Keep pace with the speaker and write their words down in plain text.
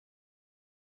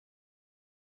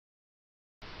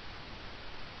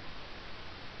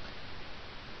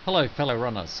Hello fellow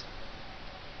runners,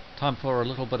 time for a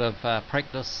little bit of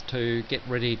practice to get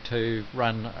ready to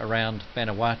run around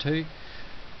Vanuatu.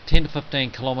 10 to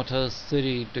 15 kilometres,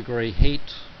 30-degree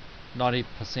heat,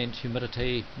 90%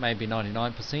 humidity, maybe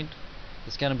 99%.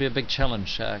 It's going to be a big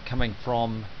challenge coming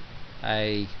from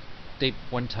a deep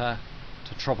winter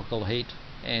to tropical heat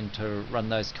and to run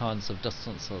those kinds of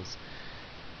distances.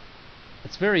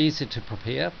 It's very easy to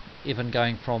prepare, even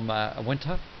going from a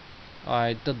winter.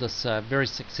 I did this very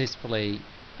successfully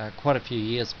quite a few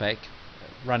years back,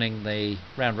 running the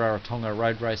Round Rarotonga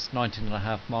road race,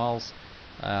 19.5 miles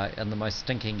in the most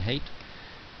stinking heat.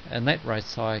 In that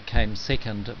race I came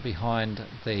second behind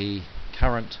the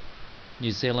current New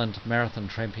Zealand marathon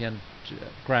champion,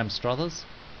 Graham Struthers.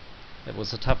 It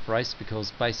was a tough race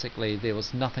because basically there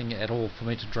was nothing at all for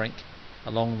me to drink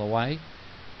along the way.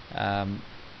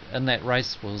 In that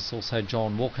race was also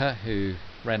John Walker, who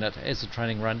ran it as a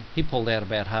training run. He pulled out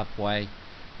about halfway.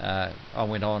 I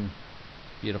went on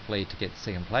beautifully to get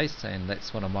second place, and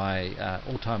that's one of my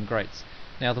all-time greats.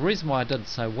 Now the reason why I did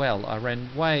so well, I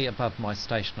ran way above my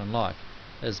station in life,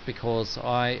 is because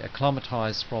I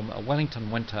acclimatised from a Wellington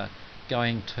winter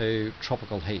going to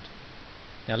tropical heat.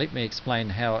 Now let me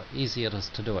explain how easy it is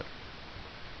to do it.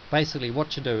 Basically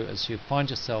what you do is you find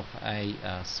yourself a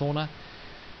sauna,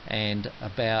 and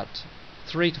about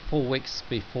 3 to 4 weeks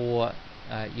before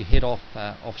you head off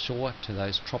offshore to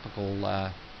those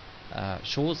tropical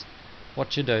shores,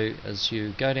 what you do is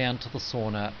you go down to the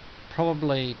sauna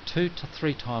probably 2 to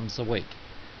 3 times a week.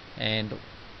 And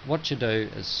what you do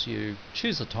is you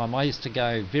choose a time. I used to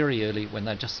go very early when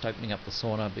they're just opening up the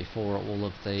sauna before all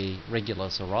of the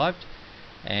regulars arrived,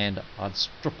 and I'd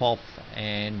strip off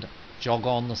and jog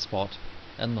on the spot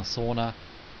in the sauna.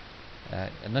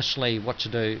 Initially what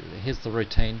you do, here's the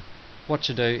routine. What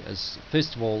you do is,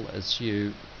 first of all, is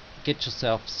you get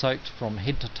yourself soaked from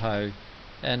head to toe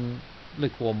in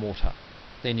lukewarm water.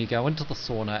 Then you go into the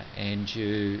sauna and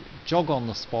you jog on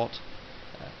the spot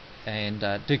and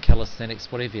do calisthenics,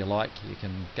 whatever you like. You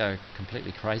can go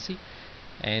completely crazy,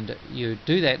 and you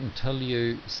do that until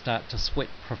you start to sweat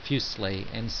profusely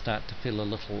and start to feel a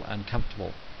little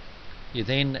uncomfortable. You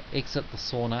then exit the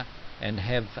sauna and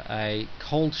have a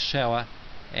cold shower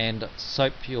and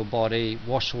soap your body,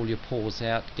 wash all your pores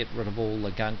out, get rid of all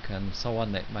the gunk and so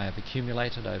on that may have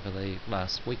accumulated over the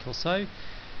last week or so,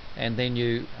 and then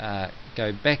you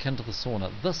go back into the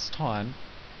sauna. This time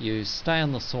you stay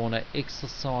in the sauna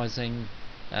exercising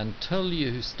until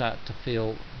you start to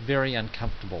feel very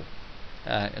uncomfortable,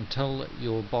 until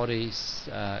your body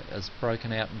is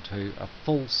broken out into a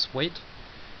full sweat,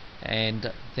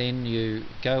 and then you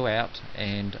go out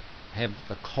and have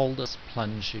the coldest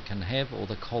plunge you can have, or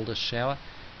the coldest shower,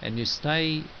 and you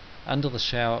stay under the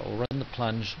shower or in the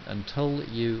plunge until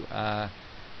you are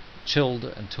chilled,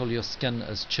 until your skin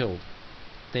is chilled.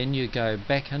 Then you go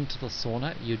back into the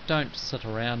sauna. You don't sit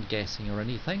around gassing or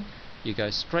anything. You go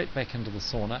straight back into the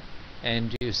sauna,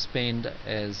 and you spend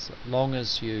as long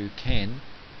as you can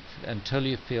until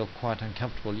you feel quite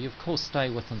uncomfortable. You of course stay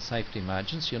within safety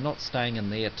margins. You're not staying in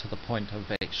there to the point of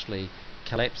actually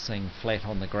collapsing flat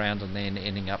on the ground and then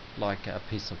ending up like a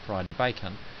piece of fried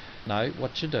bacon. No,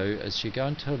 what you do is you go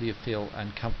until you feel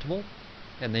uncomfortable,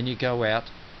 and then you go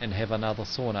out and have another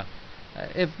sauna.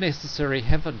 If necessary,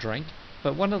 have a drink.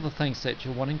 But one of the things that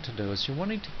you're wanting to do is you're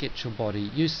wanting to get your body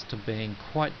used to being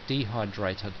quite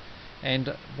dehydrated.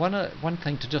 And one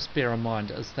thing to just bear in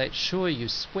mind is that sure, you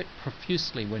sweat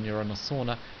profusely when you're in a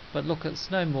sauna, but look,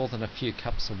 it's no more than a few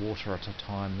cups of water at a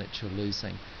time that you're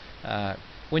losing.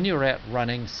 When you're out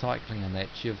running, cycling and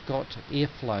that, you've got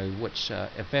airflow which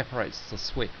evaporates the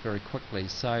sweat very quickly.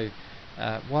 So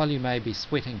while you may be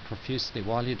sweating profusely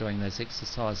while you're doing those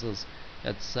exercises,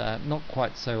 it's not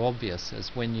quite so obvious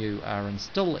as when you are in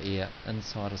still air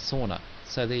inside a sauna.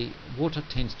 So the water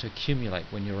tends to accumulate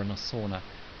when you're in a sauna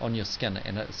on your skin,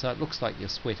 and so it looks like you're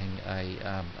sweating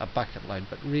a bucket load,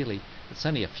 but really it's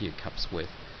only a few cups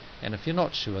worth. And if you're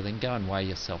not sure, then go and weigh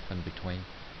yourself in between,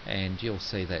 and you'll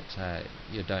see that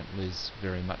you don't lose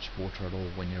very much water at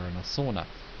all when you're in a sauna.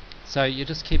 So you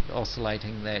just keep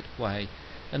oscillating that way.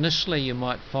 Initially you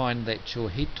might find that your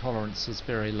heat tolerance is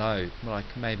very low,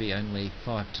 like maybe only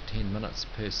 5 to 10 minutes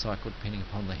per cycle, depending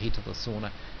upon the heat of the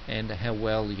sauna and how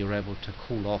well you're able to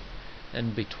cool off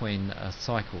in between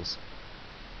cycles.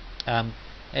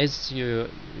 As you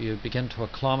begin to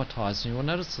acclimatise, and you'll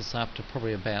notice this after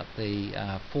probably about the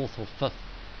 4th or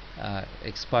 5th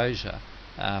exposure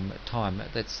time,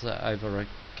 that's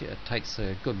it takes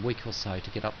a good week or so to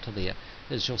get up to there,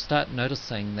 is you'll start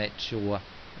noticing that your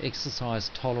exercise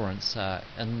tolerance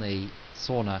in the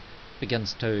sauna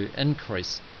begins to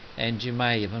increase, and you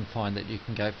may even find that you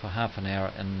can go for half an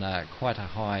hour in quite a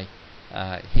high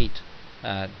heat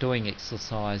doing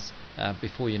exercise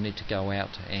before you need to go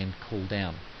out and cool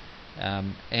down.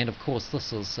 And of course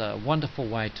this is a wonderful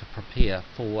way to prepare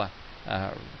for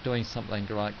doing something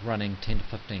like running 10 to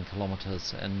 15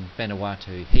 kilometres in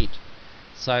Vanuatu Heat.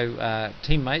 So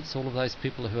teammates, all of those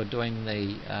people who are doing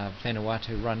the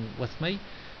Vanuatu run with me,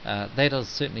 that is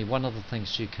certainly one of the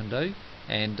things you can do.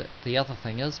 And the other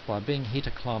thing is, by being heat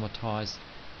acclimatised,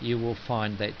 you will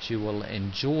find that you will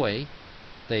enjoy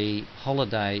the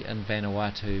holiday in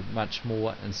Vanuatu much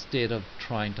more, instead of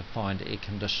trying to find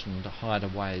air-conditioned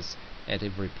hideaways at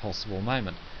every possible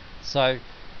moment. So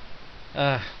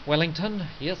Wellington,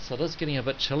 yes, it is getting a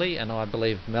bit chilly, and I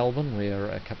believe Melbourne, where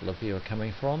a couple of you are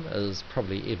coming from, is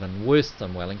probably even worse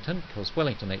than Wellington, because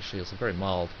Wellington actually is a very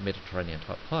mild Mediterranean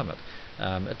type climate.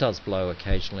 It does blow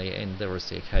occasionally, and there is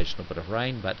the occasional bit of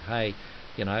rain, but hey,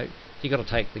 you know, you got to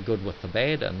take the good with the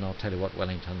bad, and I'll tell you what,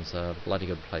 Wellington's a bloody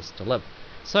good place to live.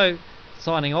 So,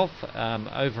 signing off,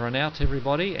 over and out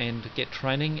everybody, and get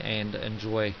training and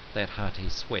enjoy that hearty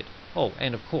sweat. Oh,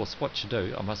 and of course what you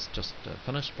do, I must just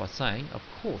finish by saying, of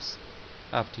course,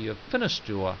 after you've finished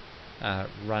your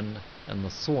run in the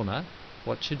sauna,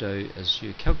 what you do is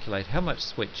you calculate how much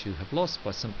sweat you have lost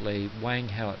by simply weighing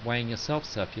yourself.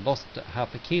 So if you lost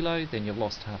half a kilo, then you've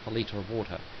lost half a litre of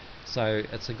water. So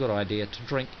it's a good idea to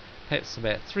drink perhaps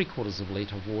about 3/4 of a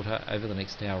litre of water over the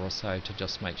next hour or so, to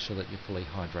just make sure that you're fully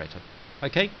hydrated.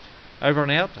 Okay, over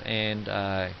and out, and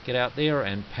get out there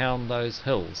and pound those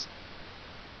hills.